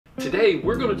Today,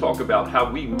 we're going to talk about how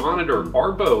we monitor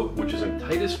our boat, which is in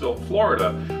Titusville,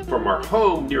 Florida, from our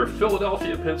home near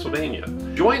Philadelphia, Pennsylvania.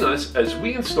 Join us as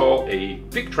we install a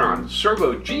Victron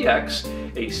Cerbo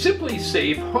GX, a simply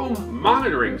safe home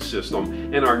monitoring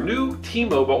system, and our new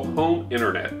T-Mobile home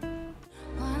internet.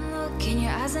 One look in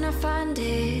your eyes and I find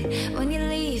it. When you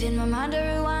leave in my mind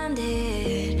I rewind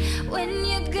it. When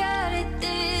you got it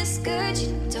this good,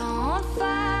 you don't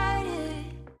fight it.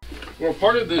 Well,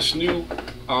 part of this new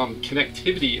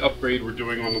connectivity upgrade we're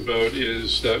doing on the boat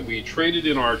is that we traded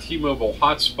in our T-Mobile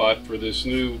hotspot for this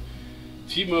new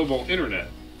T-Mobile internet.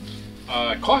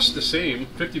 It costs the same,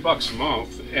 50 bucks a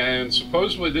month, and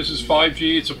supposedly this is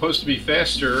 5G. It's supposed to be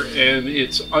faster, and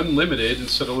it's unlimited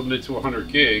instead of limited to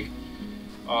 100 gig.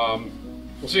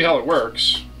 We'll see how it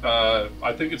works.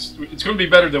 I think it's going to be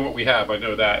better than what we have. I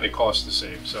know that. It costs the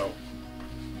same, so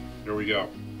here we go.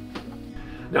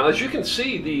 Now, as you can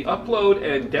see, the upload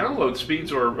and download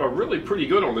speeds are really pretty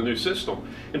good on the new system.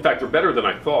 In fact, they're better than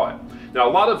I thought. Now,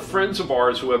 a lot of friends of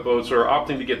ours who have boats are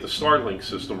opting to get the Starlink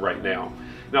system right now.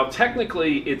 Now,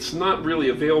 technically, it's not really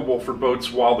available for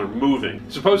boats while they're moving.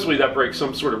 Supposedly, that breaks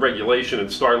some sort of regulation, and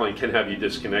Starlink can have you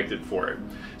disconnected for it.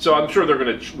 So I'm sure they're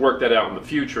going to work that out in the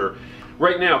future.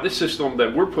 Right now, this system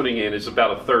that we're putting in is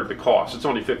about a third the cost. It's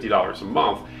only $50 a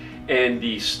month. And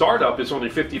the startup is only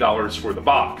 $50 for the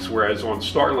box, whereas on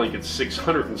Starlink it's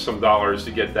 $600 and some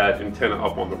to get that antenna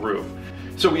up on the roof.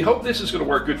 So we hope this is going to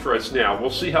work good for us now.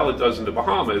 We'll see how it does in the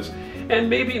Bahamas, and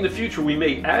maybe in the future we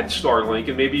may add Starlink,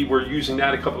 and maybe we're using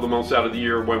that a couple of months out of the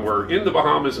year when we're in the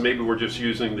Bahamas, and maybe we're just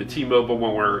using the T-Mobile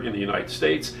when we're in the United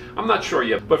States. I'm not sure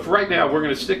yet, but for right now we're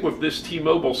going to stick with this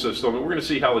T-Mobile system, and we're going to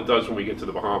see how it does when we get to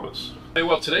the Bahamas. Hey,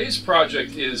 well, today's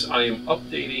project is I am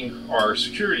updating our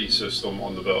security system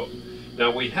on the boat. Now,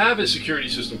 we have a security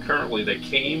system currently that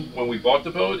came when we bought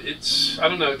the boat. It's, I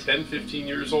don't know, 10, 15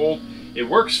 years old. It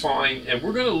works fine, and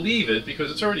we're going to leave it because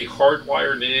it's already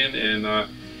hardwired in, and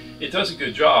it does a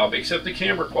good job, except the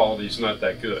camera quality is not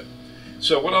that good.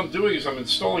 So what I'm doing is I'm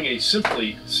installing a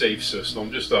simply safe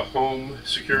system, just a home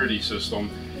security system.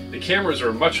 The cameras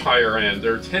are much higher end.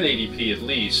 They're 1080p at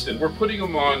least, and we're putting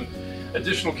them on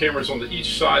additional cameras on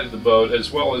each side of the boat,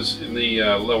 as well as in the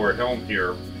lower helm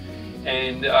here.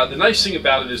 And the nice thing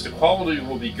about it is the quality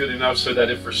will be good enough so that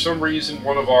if for some reason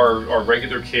one of our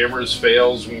regular cameras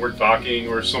fails when we're docking,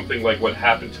 or something like what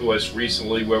happened to us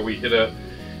recently where we hit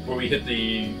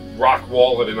the rock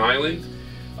wall at an island,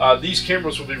 these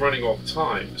cameras will be running all the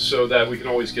time so that we can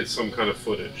always get some kind of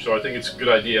footage. So I think it's a good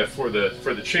idea for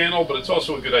the channel, but it's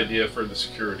also a good idea for the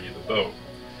security of the boat.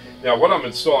 Now, what I'm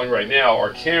installing right now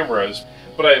are cameras,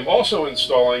 but I am also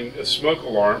installing a smoke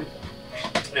alarm.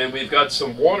 And we've got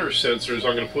some water sensors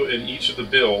I'm going to put in each of the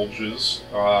bilges,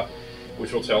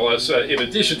 which will tell us, in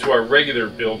addition to our regular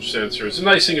bilge sensors. The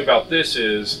nice thing about this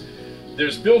is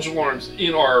there's bilge alarms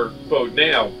in our boat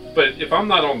now, but if I'm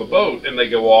not on the boat and they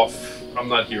go off, I'm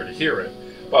not here to hear it.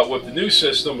 But with the new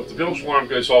system, if the bilge alarm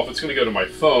goes off, it's going to go to my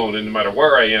phone, and no matter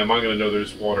where I am, I'm going to know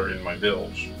there's water in my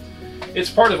bilge. It's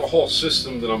part of a whole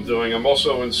system that I'm doing. I'm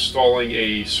also installing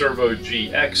a Cerbo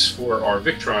GX for our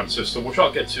Victron system, which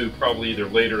I'll get to probably either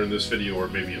later in this video or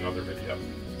maybe another video.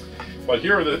 But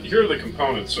here are the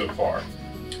components so far.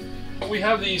 We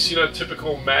have these,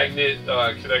 typical magnet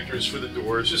connectors for the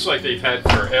doors, just like they've had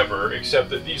forever,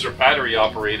 except that these are battery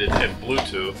operated and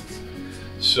Bluetooth,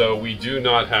 so we do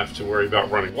not have to worry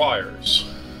about running wires.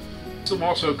 The system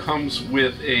also comes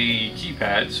with a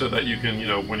keypad so that you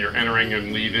can, when you're entering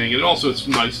and leaving. And also, it's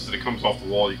nice that it comes off the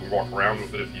wall. You can walk around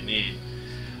with it if you need.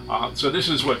 So this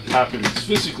is what happens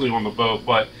physically on the boat,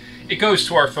 but it goes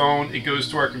to our phone, it goes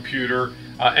to our computer.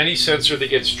 Any sensor that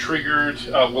gets triggered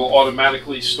will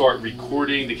automatically start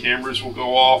recording. The cameras will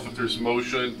go off if there's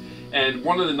motion. And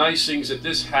one of the nice things that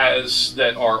this has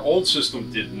that our old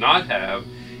system did not have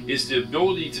is the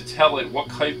ability to tell it what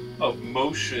type of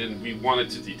motion we want it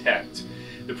to detect.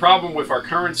 The problem with our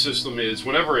current system is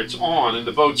whenever it's on and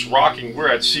the boat's rocking, we're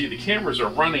at sea, the cameras are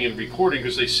running and recording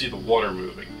because they see the water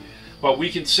moving. But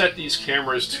we can set these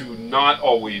cameras to not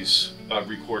always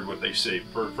record what they see.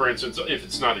 For instance, if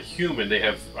it's not a human, they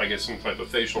have, I guess, some type of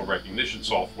facial recognition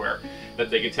software that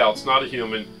they can tell it's not a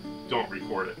human, don't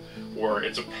record it. Or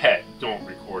it's a pet, don't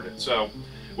record it. So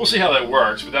we'll see how that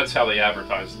works, but that's how they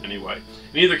advertise it anyway.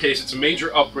 In either case, it's a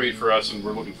major upgrade for us, and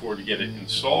we're looking forward to get it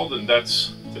installed, and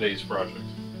that's today's project.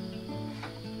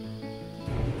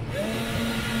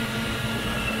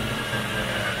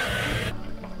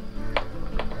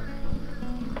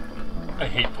 I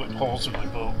hate putting holes in my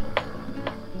boat.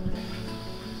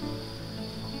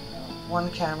 One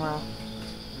camera,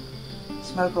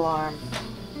 smoke alarm,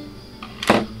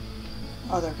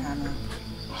 other camera.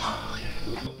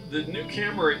 the new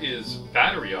camera is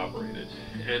battery operated,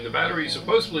 and the battery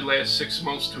supposedly lasts 6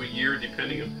 months to a year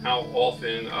depending on how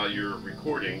often you're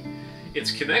recording.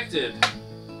 It's connected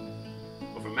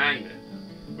with a magnet,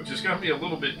 which has got me a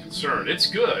little bit concerned. It's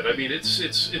good. I mean, it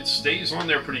stays on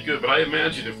there pretty good, but I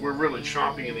imagine if we're really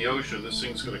chopping in the ocean, this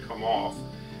thing's going to come off.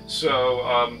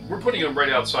 So we're putting them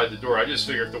right outside the door. I just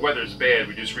figure if the weather's bad,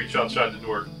 we just reach outside the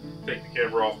door, take the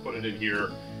camera off, put it in here,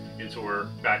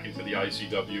 back into the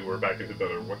ICW or back into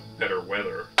better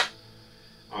weather.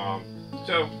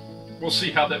 So we'll see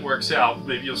how that works out.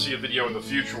 Maybe you'll see a video in the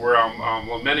future where I'm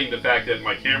lamenting the fact that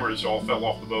my cameras all fell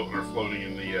off the boat and are floating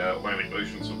in the Atlantic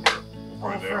Ocean somewhere.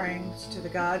 Offerings to the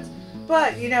gods.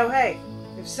 But, you know, hey,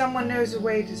 if someone knows a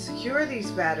way to secure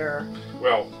these better...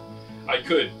 Well, I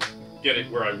could get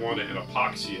it where I want it and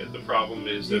epoxy it. The problem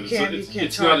is that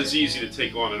it's not as easy to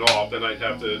take on and off. Then I'd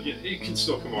have to... It can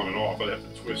still come on and off. I'd have to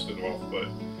twist it off, but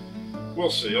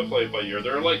we'll see. I'll play it by ear.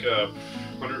 They're like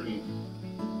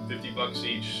 $150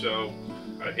 each, so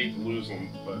I hate to lose them,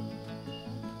 but...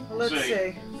 Let's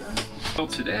see. Well,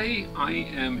 today I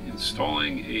am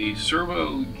installing a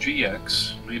Cerbo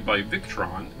GX made by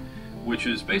Victron, which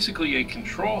is basically a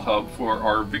control hub for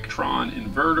our Victron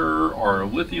inverter, our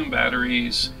lithium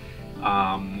batteries,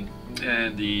 and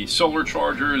the solar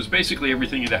chargers, basically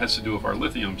everything that has to do with our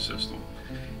lithium system.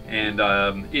 And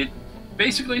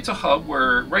it's a hub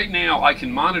where right now I can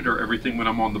monitor everything when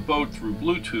I'm on the boat through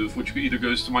Bluetooth, which either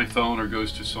goes to my phone or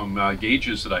goes to some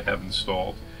gauges that I have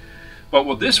installed. But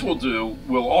what this will do,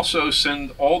 will also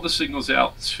send all the signals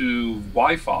out to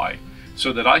Wi-Fi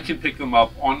so that I can pick them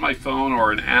up on my phone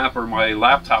or an app or my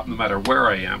laptop no matter where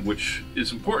I am, which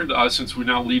is important to us since we're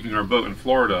now leaving our boat in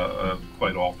Florida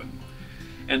quite often.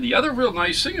 And the other real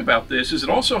nice thing about this is it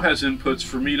also has inputs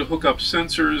for me to hook up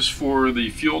sensors for the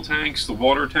fuel tanks, the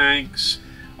water tanks,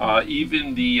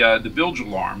 even the bilge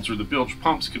alarms or the bilge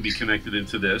pumps can be connected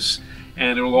into this.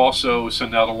 And it will also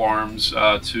send out alarms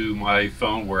to my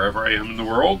phone wherever I am in the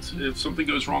world if something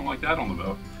goes wrong like that on the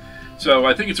boat. So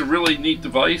I think it's a really neat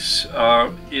device.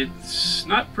 It's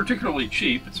not particularly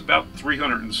cheap. It's about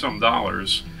 $300 and some,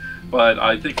 but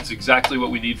I think it's exactly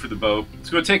what we need for the boat. It's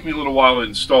going to take me a little while to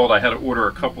install it. I had to order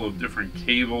a couple of different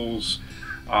cables.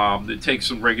 It takes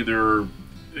some regular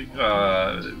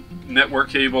network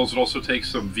cables. It also takes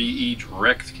some VE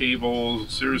direct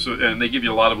cables. And they give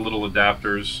you a lot of little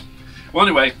adapters. Well,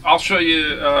 anyway, I'll show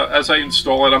you as I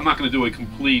install it. I'm not going to do a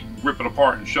complete rip it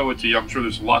apart and show it to you. I'm sure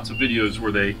there's lots of videos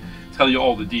where they tell you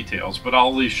all the details, but I'll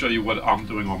at least show you what I'm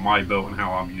doing on my boat and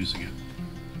how I'm using it.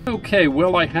 Okay,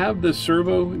 well, I have the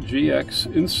Cerbo GX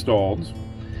installed,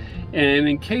 and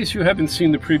in case you haven't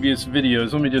seen the previous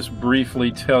videos, let me just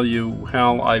briefly tell you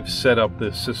how I've set up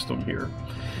this system here.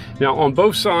 Now, on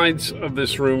both sides of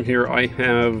this room here, I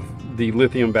have the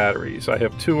lithium batteries. I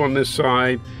have 2 on this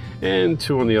side and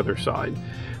 2 on the other side.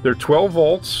 They're 12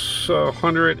 volts,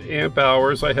 100 amp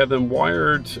hours. I have them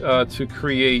wired to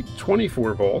create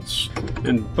 24 volts,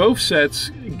 and both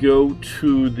sets go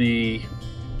to the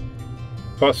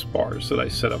bus bars that I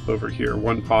set up over here,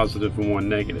 one positive and one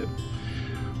negative.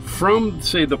 From,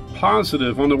 say, the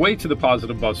positive, on the way to the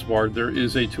positive bus bar, there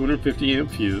is a 250 amp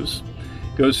fuse,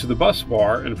 goes to the bus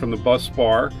bar, and from the bus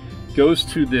bar goes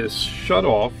to this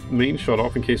shut-off, main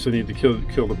shut-off, in case I need to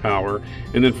kill the power,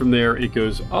 and then from there it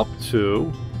goes up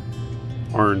to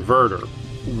our inverter,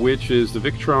 which is the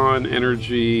Victron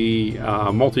Energy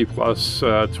Multi-Plus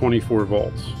 24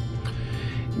 volts.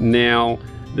 Now,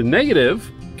 the negative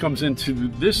comes into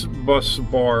this bus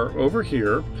bar over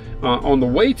here. On the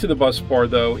way to the bus bar,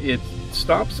 though, it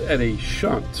stops at a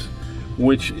shunt,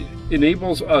 which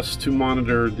enables us to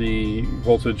monitor the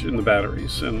voltage in the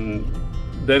batteries. And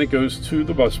then it goes to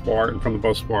the bus bar, and from the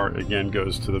bus bar, again,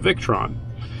 goes to the Victron.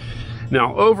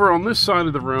 Now, over on this side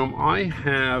of the room, I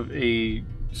have a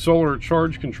solar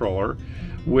charge controller,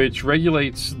 which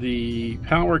regulates the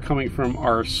power coming from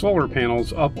our solar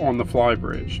panels up on the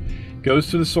flybridge.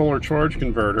 Goes to the solar charge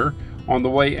converter. On the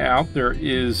way out, there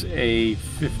is a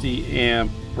 50 amp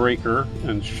breaker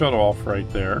and shut off right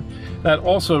there. That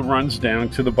also runs down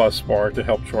to the bus bar to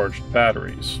help charge the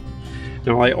batteries.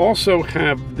 Now, I also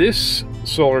have this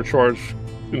solar charge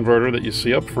inverter that you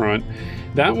see up front.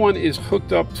 That one is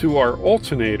hooked up to our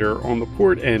alternator on the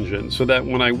port engine, so that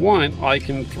when I want, I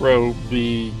can throw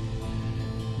the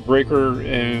breaker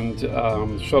and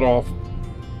shut off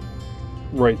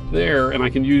right there, and I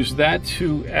can use that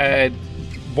to add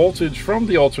voltage from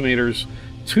the alternators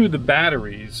to the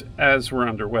batteries as we're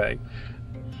underway.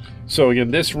 So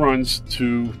again, this runs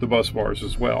to the bus bars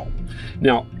as well.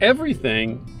 Now,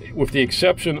 everything, with the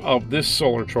exception of this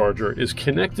solar charger, is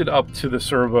connected up to the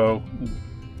Cerbo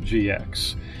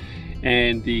GX.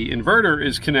 and the inverter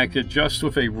is connected just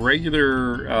with a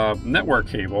regular network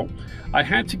cable. I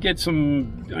had to get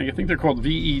some, I think they're called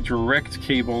VE direct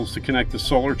cables to connect the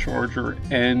solar charger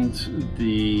and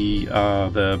the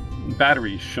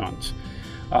battery shunt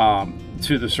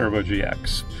to the Cerbo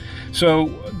GX. So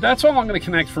that's all I'm going to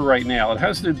connect for right now. It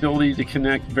has the ability to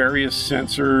connect various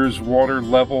sensors, water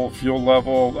level, fuel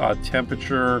level,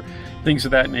 temperature, things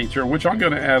of that nature, which I'm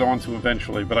going to add on to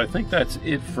eventually. But I think that's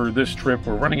it for this trip.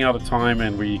 We're running out of time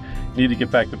and we need to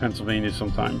get back to Pennsylvania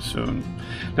sometime soon.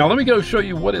 Now let me go show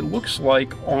you what it looks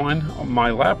like on my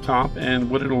laptop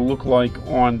and what it'll look like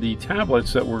on the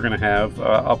tablets that we're going to have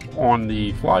up on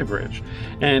the flybridge.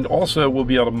 And also we'll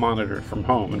be able to monitor it from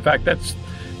home. In fact, that's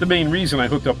the main reason I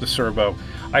hooked up the Cerbo.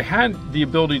 I had the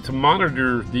ability to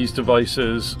monitor these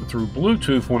devices through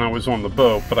Bluetooth when I was on the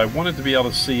boat, but I wanted to be able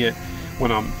to see it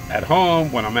when I'm at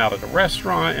home, when I'm out at a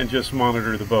restaurant, and just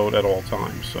monitor the boat at all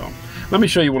times. So let me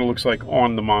show you what it looks like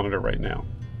on the monitor right now.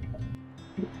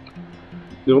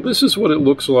 Now this is what it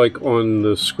looks like on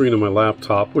the screen of my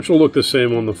laptop, which will look the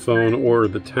same on the phone or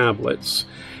the tablets.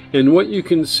 And what you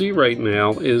can see right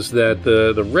now is that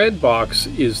the red box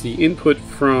is the input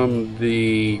from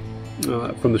the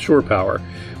shore power,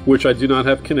 which I do not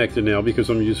have connected now because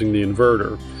I'm using the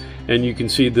inverter. And you can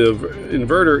see the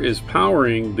inverter is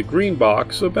powering the green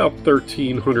box, about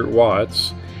 1300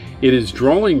 watts. It is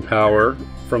drawing power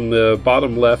from the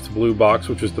bottom left blue box,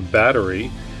 which is the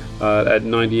battery, at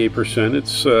 98%.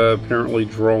 It's apparently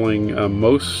drawing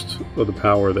most of the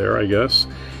power there, I guess.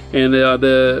 And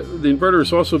the inverter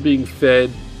is also being fed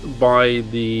by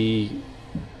the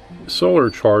solar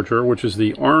charger, which is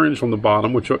the orange on the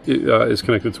bottom, which is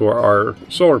connected to our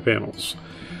solar panels.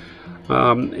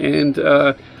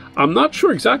 I'm not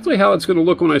sure exactly how it's going to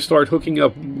look when I start hooking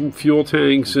up fuel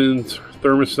tanks and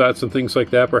thermostats and things like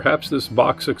that. Perhaps this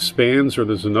box expands or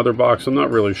there's another box. I'm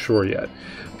not really sure yet.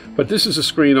 But this is a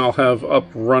screen I'll have up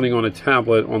running on a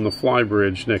tablet on the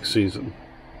flybridge next season.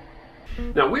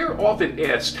 Now, we are often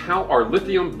asked how our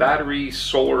lithium battery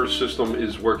solar system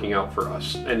is working out for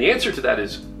us. And the answer to that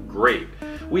is great.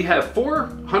 We have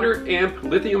 400 amp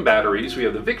lithium batteries, we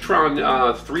have the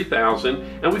Victron 3000,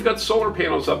 and we've got solar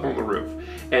panels up on the roof.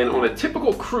 And on a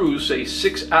typical cruise, say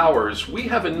 6 hours, we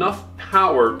have enough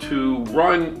power to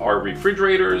run our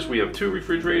refrigerators. We have 2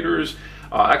 refrigerators,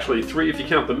 actually 3 if you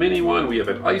count the mini one. We have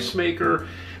an ice maker.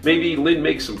 Maybe Lynn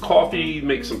makes some coffee,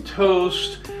 makes some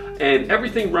toast, and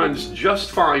everything runs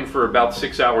just fine for about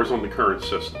 6 hours on the current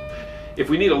system. If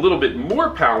we need a little bit more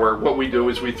power, what we do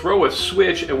is we throw a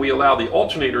switch and we allow the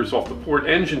alternators off the port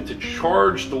engine to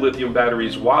charge the lithium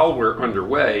batteries while we're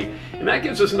underway, and that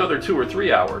gives us another 2 or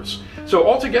 3 hours. So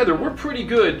altogether, we're pretty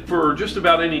good for just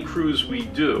about any cruise we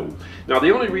do. Now,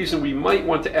 the only reason we might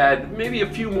want to add maybe a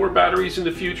few more batteries in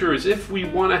the future is if we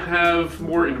want to have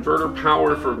more inverter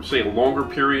power for, say, a longer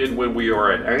period when we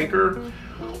are at anchor,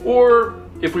 or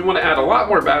if we want to add a lot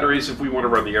more batteries if we want to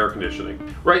run the air conditioning.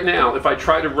 Right now, if I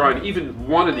try to run even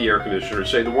one of the air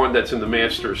conditioners, say the one that's in the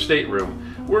master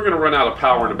stateroom, we're going to run out of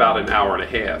power in about an hour and a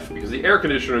half because the air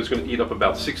conditioner is going to eat up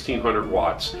about 1600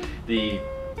 watts. The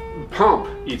pump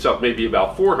eats up maybe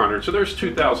about 400, so there's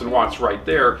 2000 watts right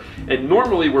there. And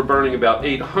normally we're burning about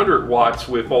 800 watts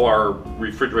with all our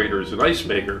refrigerators and ice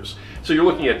makers. So you're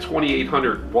looking at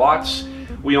 2800 watts.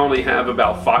 We only have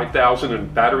about 5,000 in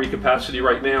battery capacity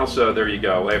right now, so there you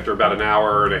go. After about an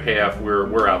hour and a half,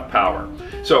 we're out of power.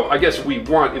 So I guess we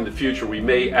want in the future, we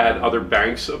may add other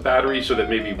banks of batteries so that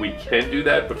maybe we can do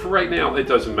that, but for right now, it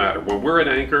doesn't matter. When we're at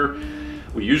anchor,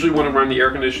 we usually want to run the air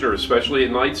conditioner, especially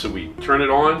at night, so we turn it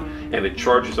on and it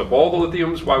charges up all the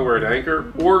lithiums while we're at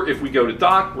anchor. Or if we go to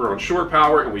dock, we're on shore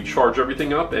power and we charge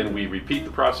everything up and we repeat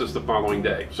the process the following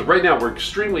day. So right now we're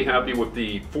extremely happy with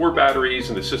the 4 batteries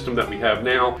and the system that we have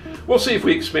now. We'll see if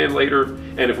we expand later,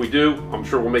 and if we do, I'm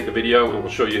sure we'll make a video and we'll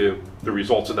show you the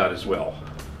results of that as well.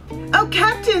 Oh,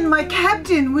 Captain, my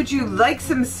Captain, would you like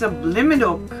some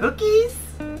subliminal cookies?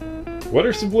 What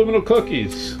are subliminal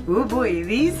cookies? Oh boy,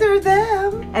 these are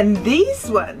them. And these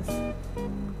ones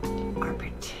are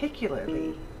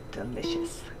particularly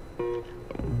delicious.